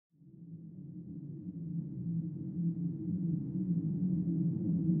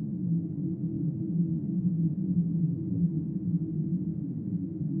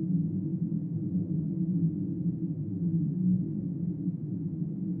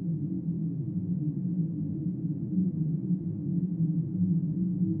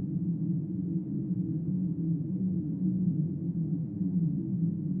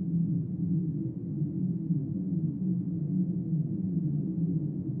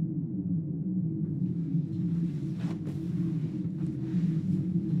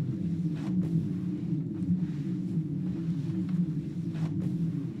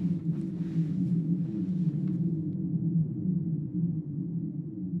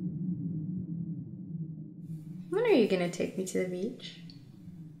When are you gonna take me to the beach?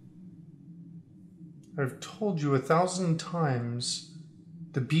 I've told you 1,000 times,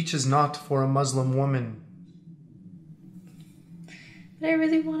 the beach is not for a Muslim woman. But I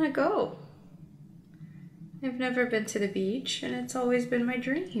really want to go. I've never been to the beach, and it's always been my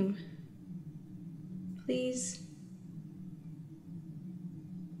dream. Please.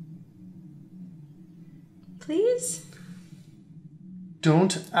 Please?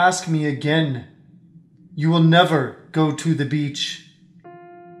 Don't ask me again. You will never go to the beach.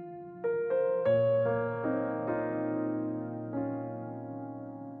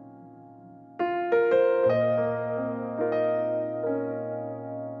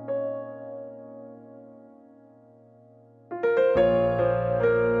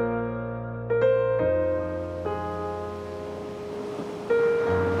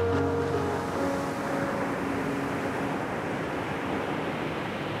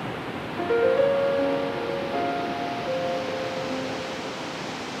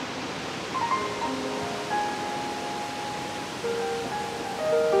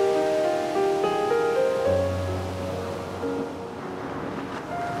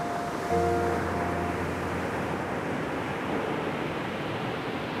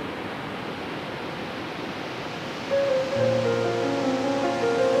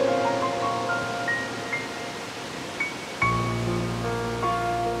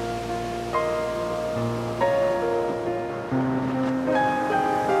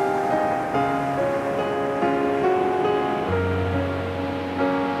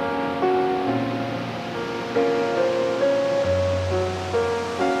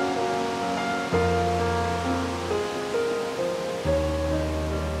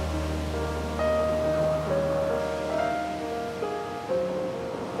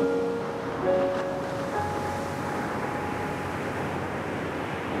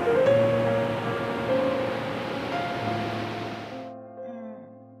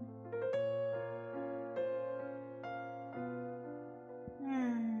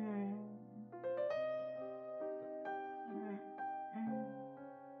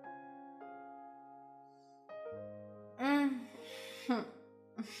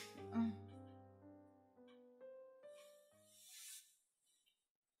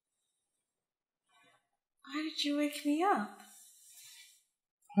 Why did you wake me up?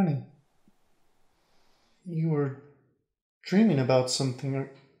 Honey, you were dreaming about something.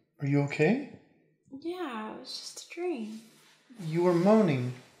 Are you okay? Yeah, it was just a dream. You were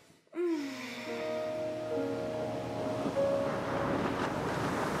moaning.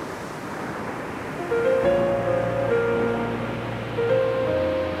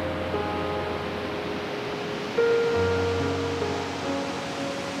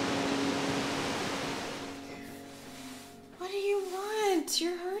 What do you want?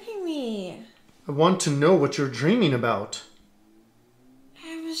 You're hurting me. I want to know what you're dreaming about.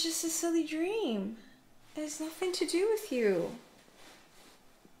 It was just a silly dream. It has nothing to do with you.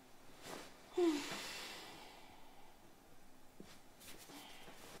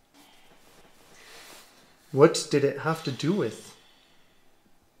 What did it have to do with?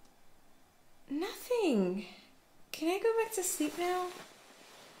 Nothing. Can I go back to sleep now?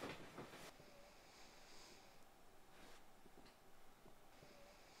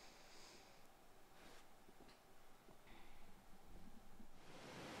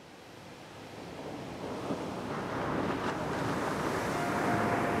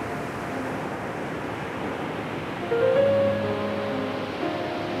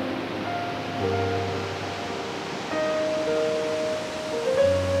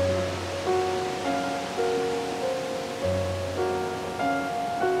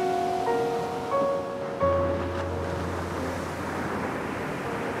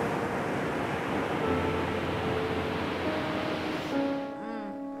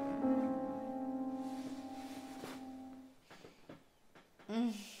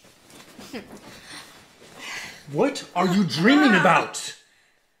 What are you dreaming about?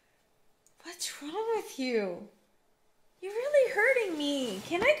 What's wrong with you? You're really hurting me.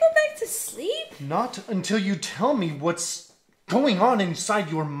 Can I go back to sleep? Not until you tell me what's going on inside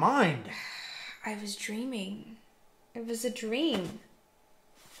your mind. I was dreaming. It was a dream.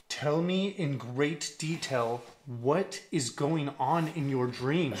 Tell me in great detail what is going on in your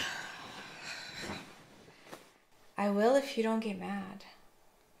dream. I will if you don't get mad.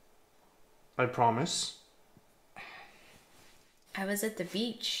 I promise. I was at the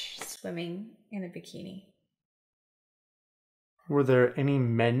beach swimming in a bikini. Were there any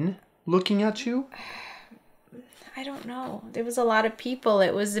men looking at you? I don't know. There was a lot of people.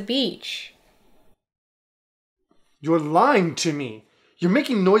 It was the beach. You're lying to me. You're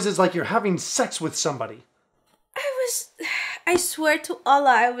making noises like you're having sex with somebody. I swear to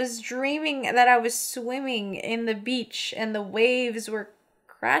Allah, I was dreaming that I was swimming in the beach and the waves were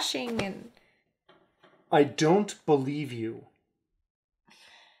crashing and... I don't believe you.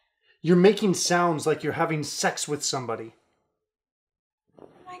 You're making sounds like you're having sex with somebody.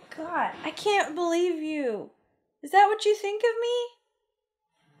 Oh my God, I can't believe you. Is that what you think of me?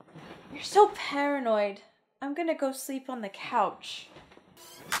 You're so paranoid. I'm gonna go sleep on the couch.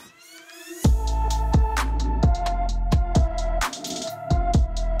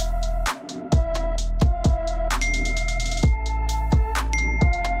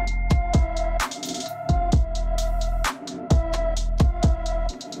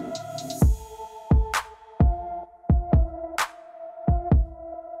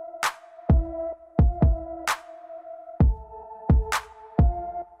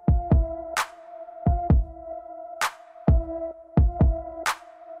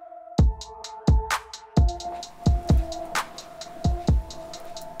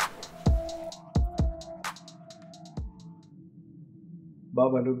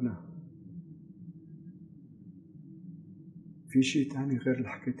 بابا لبنى، في شيء تاني غير اللي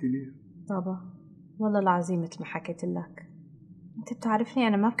حكيتي لي؟ بابا والله العظيم مثل ما حكيت لك، انت بتعرفني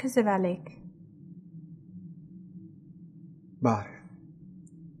انا ما بكذب عليك. بعرف.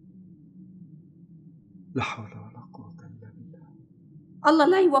 لا حول ولا قوة إلا بالله. الله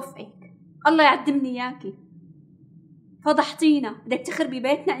لا يوفقك، الله يعدمني إياكي. فضحتينا، بدك تخربي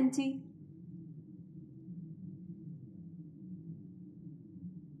بيتنا انتي.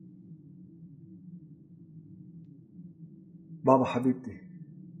 بابا حبيبتي،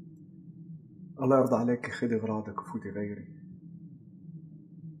 الله يرضى عليك، خذي اغراضك وفوتي غيري.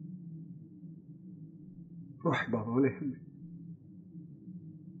 روحي بابا ولا يهمك.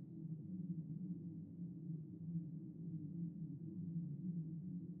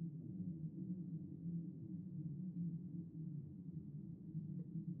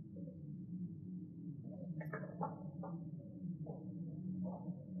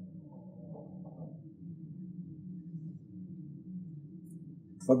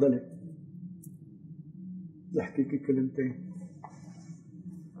 تفضلي، بدي احكيكي كلمتين.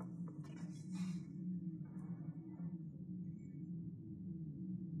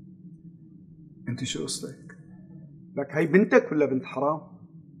 انت شو قصتك؟ لك هي بنتك ولا بنت حرام؟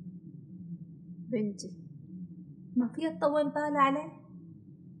 بنتي، ما فيها تطول بالها عليه؟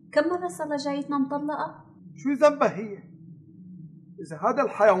 كم مرة صار لها جايتنا مطلقة؟ شو ذنبها هي؟ إذا هذا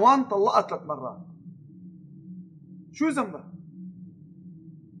الحيوان طلقها 3 مرات، شو ذنبها؟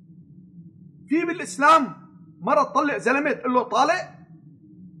 في بالإسلام مرة تطلق زلمة تقول له طالق؟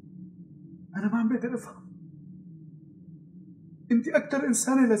 أنا ما عم بقدر أفهم. أنت أكثر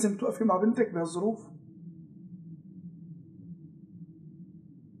إنسانة لازم توقفي مع بنتك بهالظروف.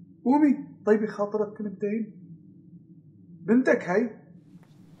 قومي طيبي خاطرك كلمتين، بنتك هي.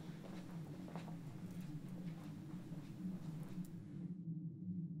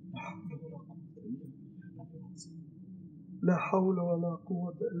 لا حول ولا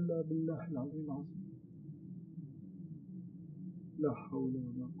قوة إلا بالله العلي العظيم. لا حول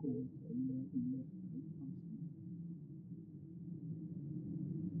ولا قوة إلا بالله.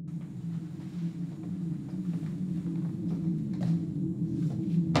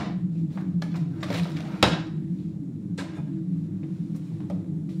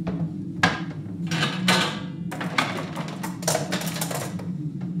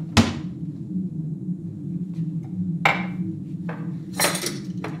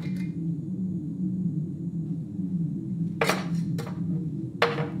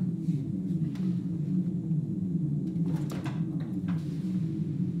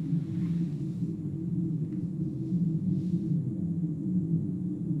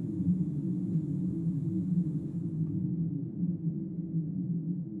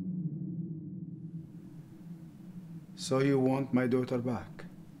 So you want my daughter back?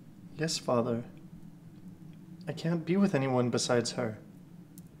 Yes, Father. I can't be with anyone besides her.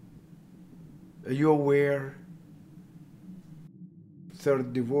 Are you aware?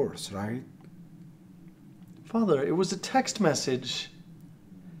 3rd divorce, right? Father, it was a text message.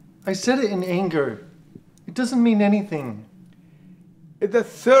 I said it in anger. It doesn't mean anything. The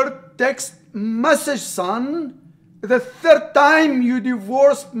 3rd text message, son. The 3rd time you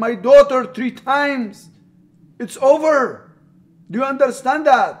divorced my daughter 3 times. It's over. Do you understand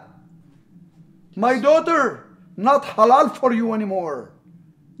that? My daughter, not halal for you anymore.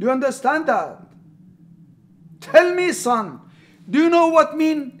 Do you understand that? Tell me, son, do you know what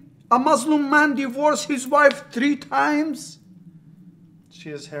mean a Muslim man divorce his wife 3 times? She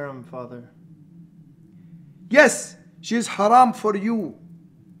is haram, Father. Yes, she is haram for you.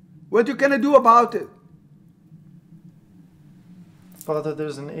 What you gonna do about it? Father,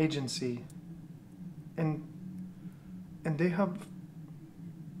 there's an agency, and they have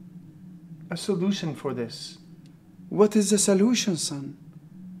a solution for this. What is the solution, son?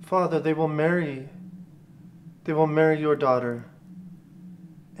 Father, they will marry your daughter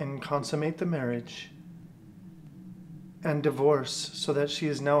and consummate the marriage and divorce so that she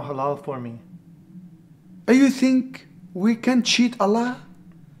is now halal for me. You think we can cheat Allah?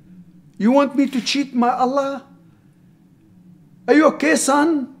 You want me to cheat my Allah? Are you okay,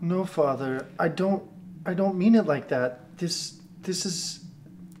 son? No, Father, I don't mean it like that. This is...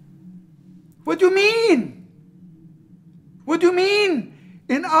 What do you mean? What do you mean?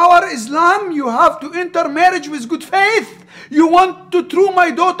 In our Islam, you have to enter marriage with good faith. You want to throw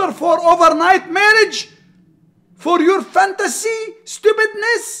my daughter for overnight marriage? For your fantasy,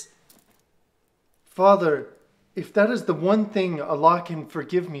 stupidness? Father, if that is the one thing Allah can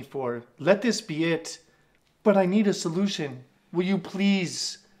forgive me for, let this be it. But I need a solution. Will you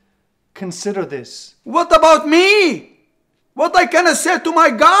please consider this? What about me? What I can say to my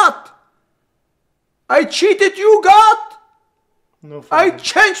God? I cheated you, God? No, Father. I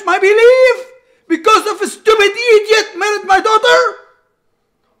changed my belief because of a stupid idiot married my daughter?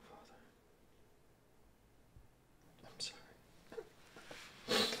 I'm sorry.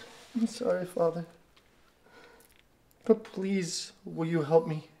 I'm sorry, Father. But please, will you help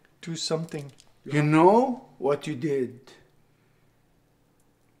me do something? You know what you did.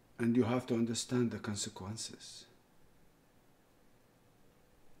 And you have to understand the consequences.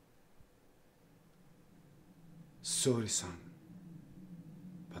 Sorry, son.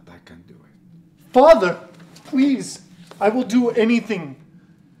 But I can't do it. Father, please, I will do anything.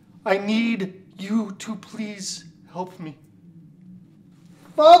 I need you to please help me.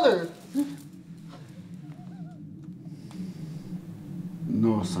 Father!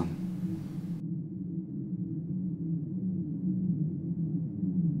 No, son.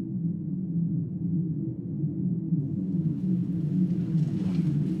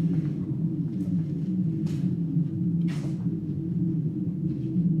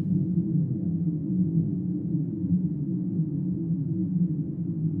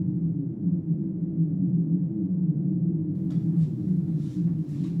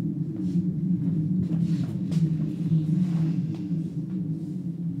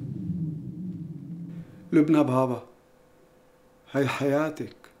 لبنى بابا، هاي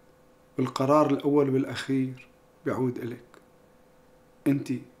حياتك والقرار الأول والأخير بيعود إلك.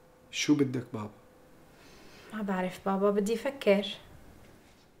 أنتي شو بدك بابا؟ ما بعرف بابا، بدي أفكر.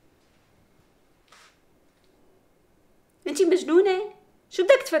 انتي مجنونة؟ شو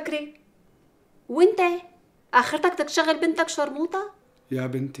بدك تفكري؟ وانت آخرتك بدك تشغل بنتك شرموطة؟ يا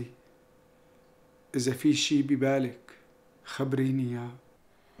بنتي، إذا في شي ببالك خبريني إياه.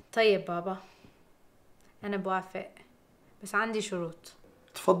 طيب بابا، أنا بوافق، بس عندي شروط.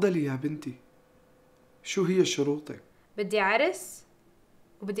 تفضلي يا بنتي، شو هي شروطك؟ بدي عرس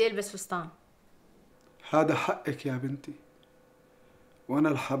وبدي ألبس فستان. هذا حقك يا بنتي، وأنا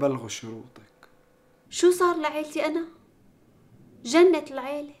رح أبلغ شروطك. شو صار لعيلتي أنا؟ جنت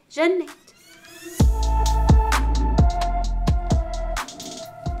العيلة، جنت.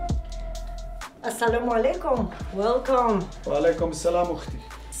 Assalamu alaikum. Welcome. وعليكم السلام أختي.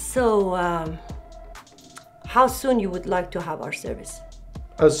 So, how soon you would like to have our service?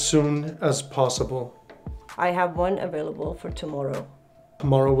 As soon as possible. I have one available for tomorrow.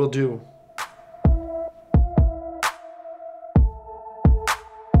 Tomorrow will do.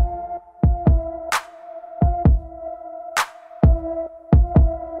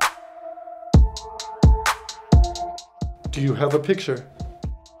 Do you have a picture?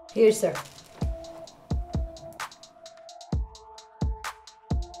 Here, sir.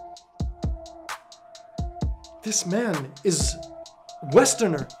 This man is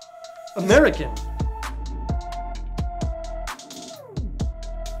Westerner, American.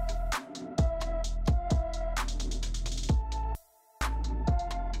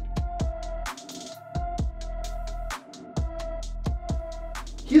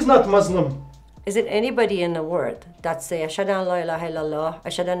 He's not Muslim. Is it anybody in the world that say Ashhadu an la ilaha illallah,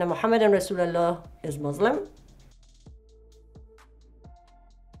 Ashhadu anna Muhammadan Rasulullah is Muslim?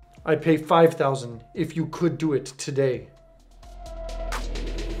 I pay 5,000 if you could do it today.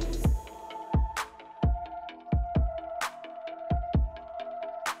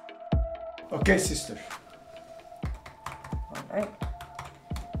 Okay, sister. All right.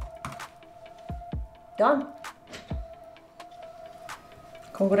 Done.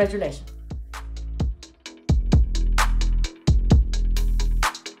 Congratulations.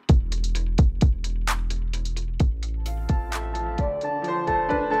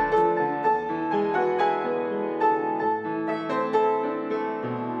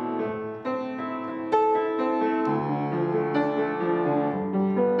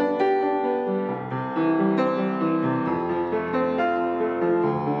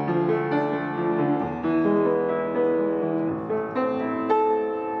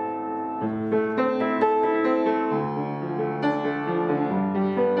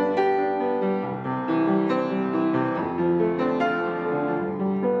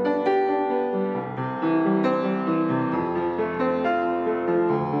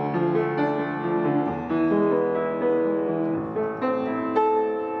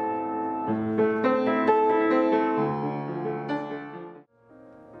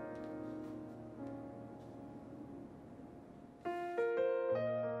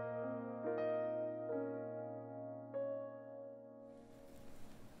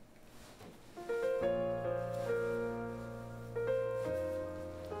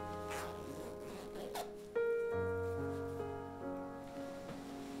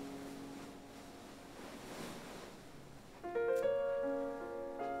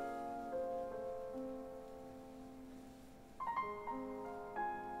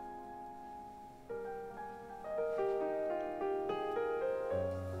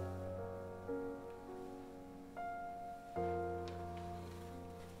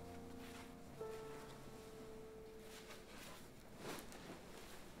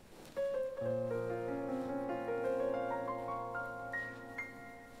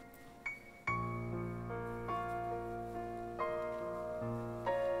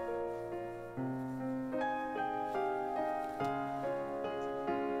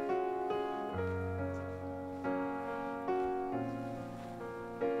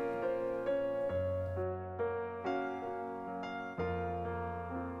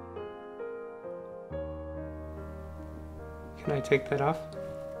 Can I take that off?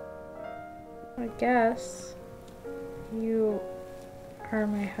 I guess. You are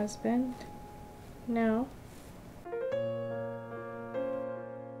my husband now.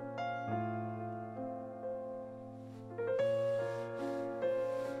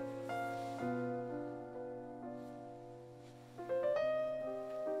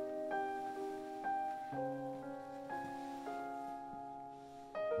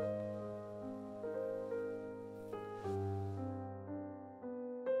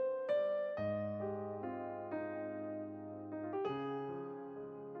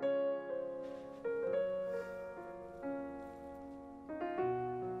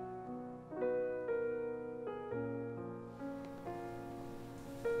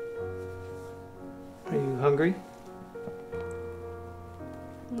 Are you hungry?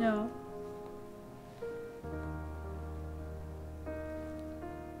 No.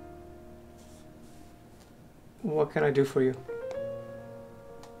 What can I do for you?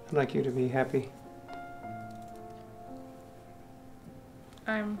 I'd like you to be happy.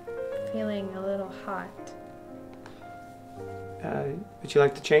 I'm feeling a little hot. Would you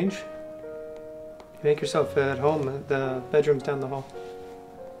like to change? Make yourself at home. The bedroom's down the hall.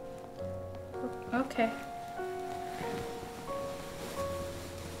 Okay.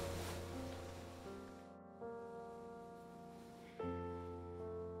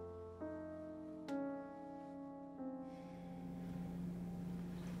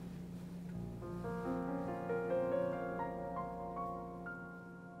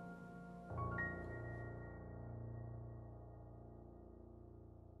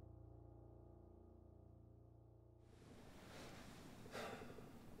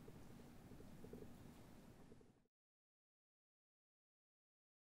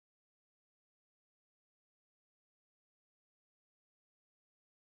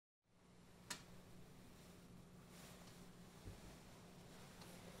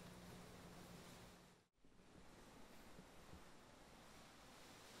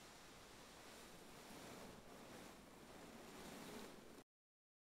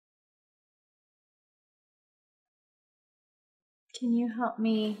 Can you help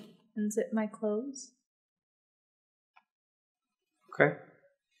me unzip my clothes? Okay.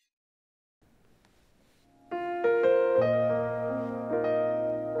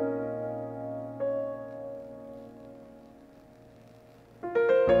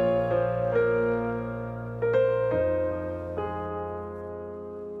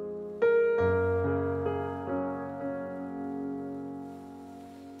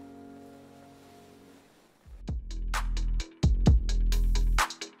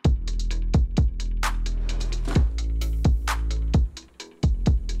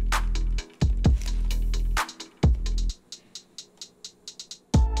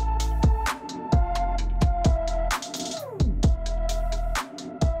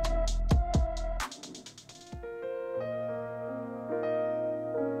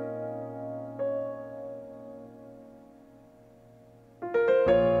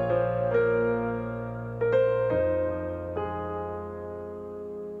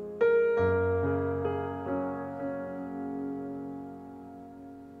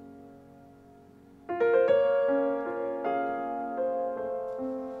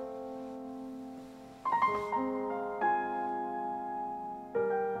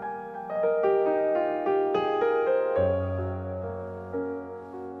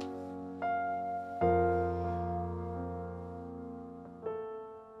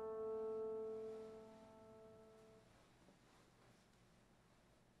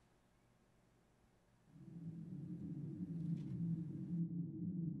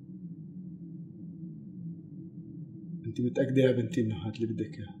 انت متأكدة يا بنتي انه هاد اللي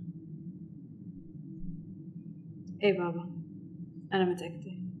بدك اياه؟ ايه بابا، انا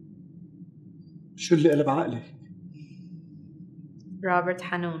متأكدة. شو اللي قلب عقلك؟ روبرت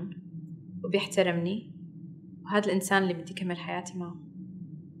حنون وبيحترمني، وهذا الإنسان اللي بدي كمل حياتي معه.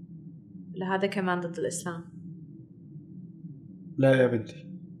 لهذا كمان ضد الإسلام. لا يا بنتي،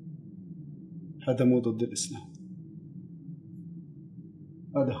 هذا مو ضد الإسلام،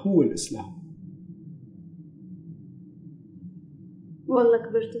 هذا هو الإسلام. والله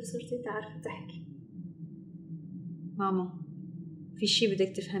كبرتي وصرتي تعرفي تحكي. ماما، في شي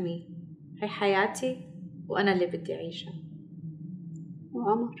بدك تفهميه، هي حياتي وأنا اللي بدي أعيشها.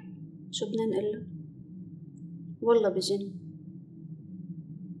 وعمر شو بدنا نقول له؟ والله بجن.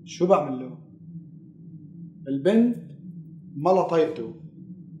 شو بعمل له؟ البنت ملا طايقته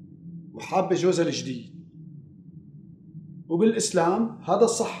وحابة جوزها الجديد، وبالإسلام هذا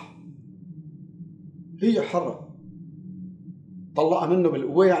الصح، هي حرة. طلقها منه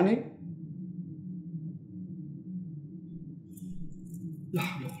بالقوة يعني؟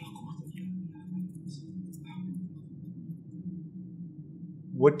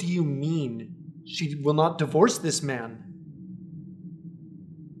 What do you mean? She will not divorce this man.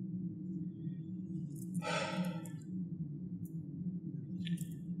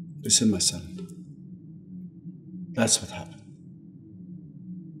 Listen, my son. That's what happened.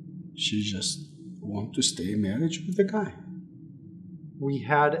 She just wanted to stay in marriage with the guy. We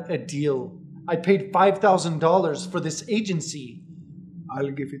had a deal. I paid $5,000 for this agency. I'll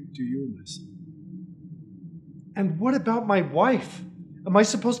give it to you, my son. And what about my wife? Am I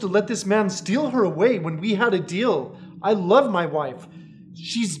supposed to let this man steal her away when we had a deal? I love my wife.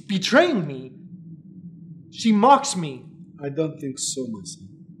 She's betraying me. She mocks me. I don't think so, my son.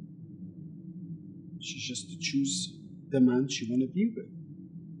 She just choose the man she want to be with.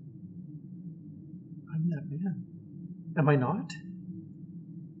 I'm that man. Am I not?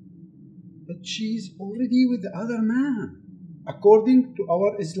 But she's already with the other man. According to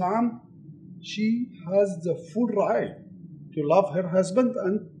our Islam, she has the full right to love her husband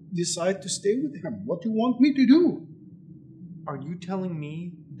and decide to stay with him. What do you want me to do? Are you telling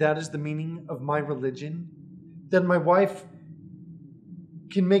me that is the meaning of my religion? That my wife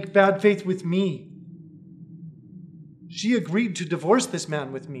can make bad faith with me? She agreed to divorce this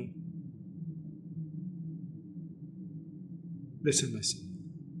man with me. Listen, my son.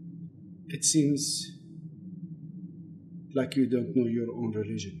 It seems like you don't know your own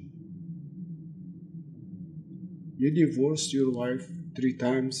religion. You divorced your wife 3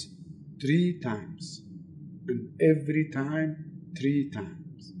 times. And every time, 3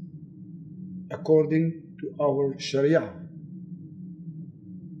 times. According to our Sharia,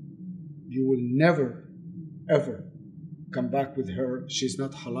 you will never, ever come back with her. She's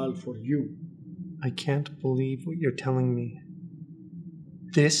not halal for you. I can't believe what you're telling me.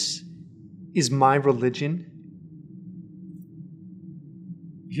 This is my religion?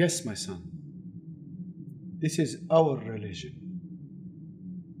 Yes, my son. This is our religion.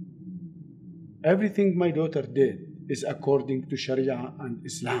 Everything my daughter did is according to Sharia and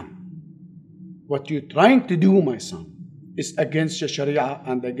Islam. What you're trying to do, my son, is against the Sharia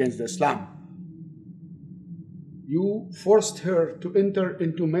and against the Islam. You forced her to enter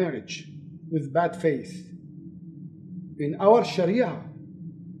into marriage with bad faith. In our Sharia,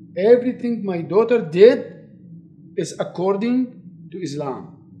 everything my daughter did is according to Islam.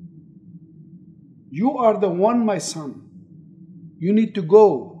 You are the one, my son. You need to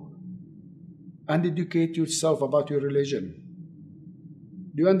go and educate yourself about your religion.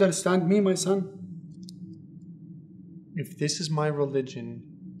 Do you understand me, my son? If this is my religion,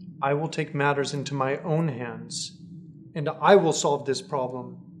 I will take matters into my own hands, and I will solve this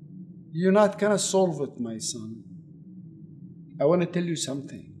problem. You're not gonna solve it, my son. I want to tell you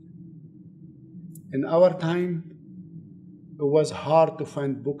something. In our time, it was hard to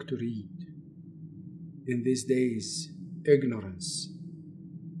find book to read. In these days, ignorance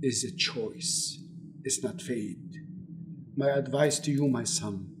is a choice. It's not fate. My advice to you, my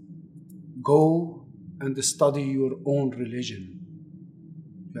son, go and study your own religion.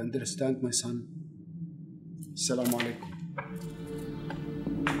 You understand, my son? Assalamu alaikum.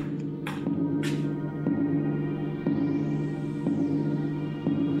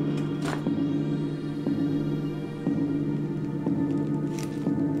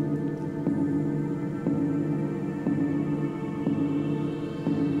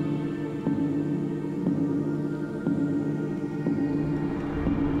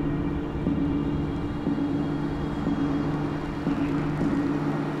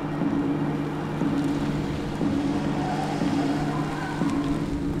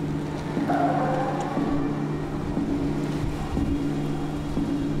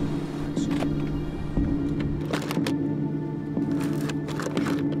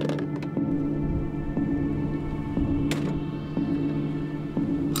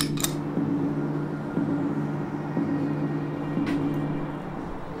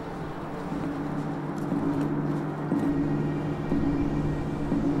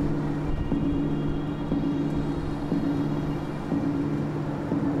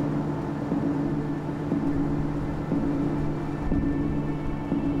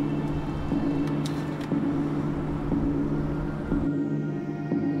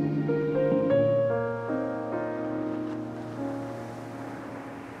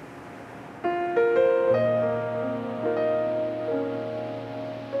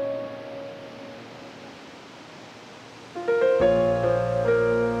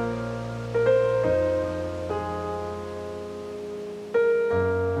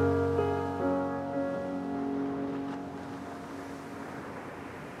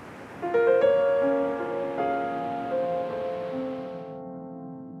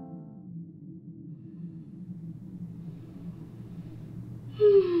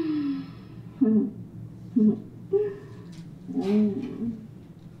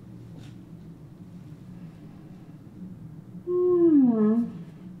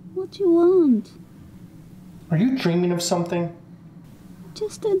 What do you want? Are you dreaming of something?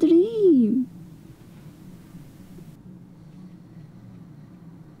 Just a dream.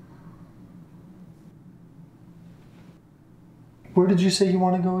 Where did you say you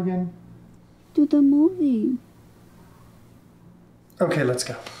want to go again? To the movie. Okay, let's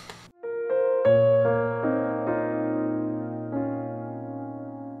go.